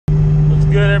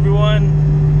good, everyone?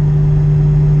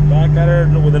 Back at her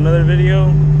with another video.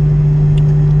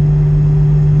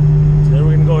 Today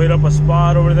we're gonna go hit up a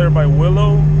spot over there by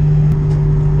Willow.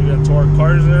 We're gonna tow our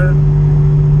cars there.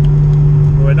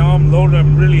 But right now I'm loaded,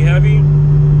 I'm really heavy,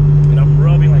 and I'm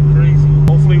rubbing like crazy.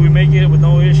 Hopefully we make it with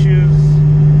no issues,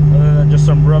 other than just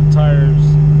some rub tires.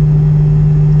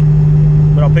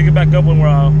 But I'll pick it back up when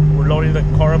we're loading the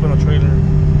car up in the trailer.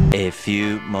 A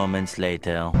few moments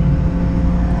later.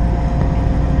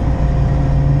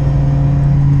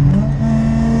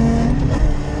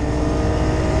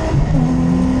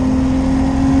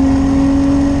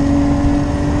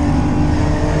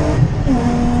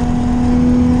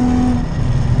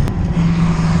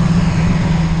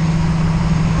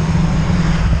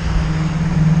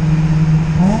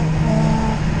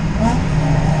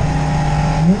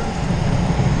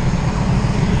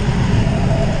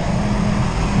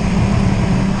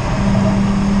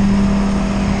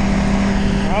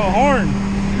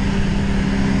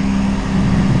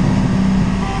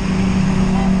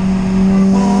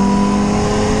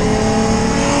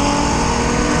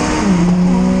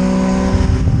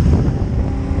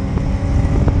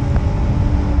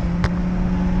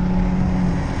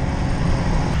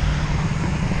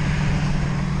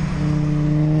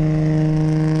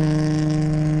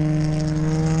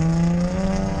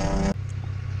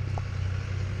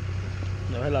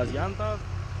 Las llantas.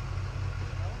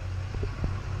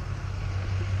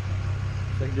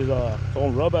 I think there's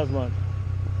don't rub as much.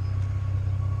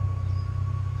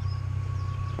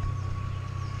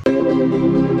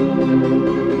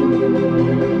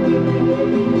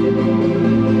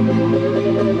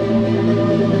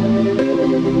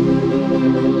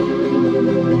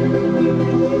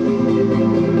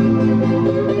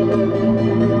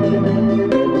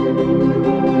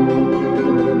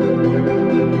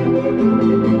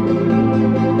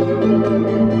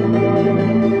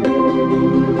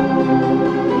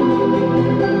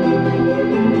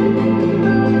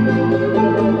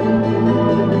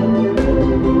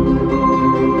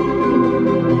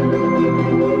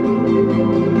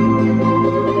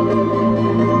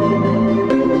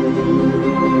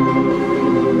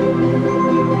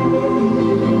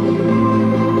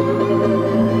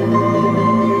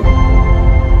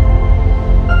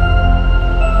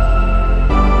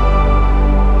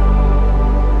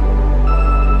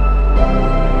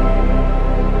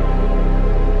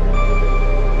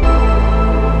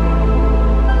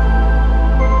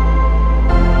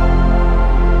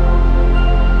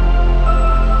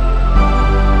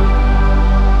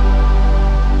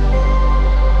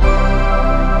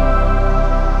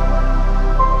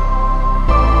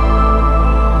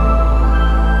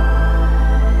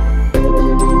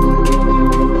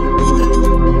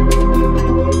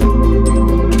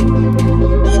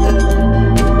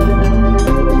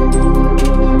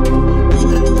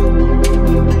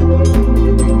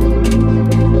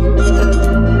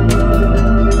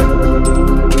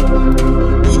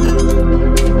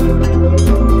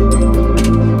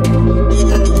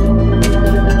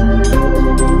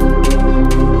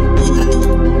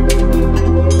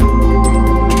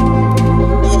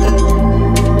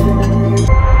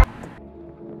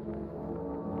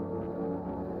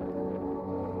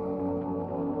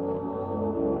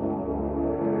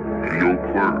 Yo,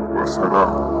 Clark, what's that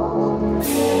up?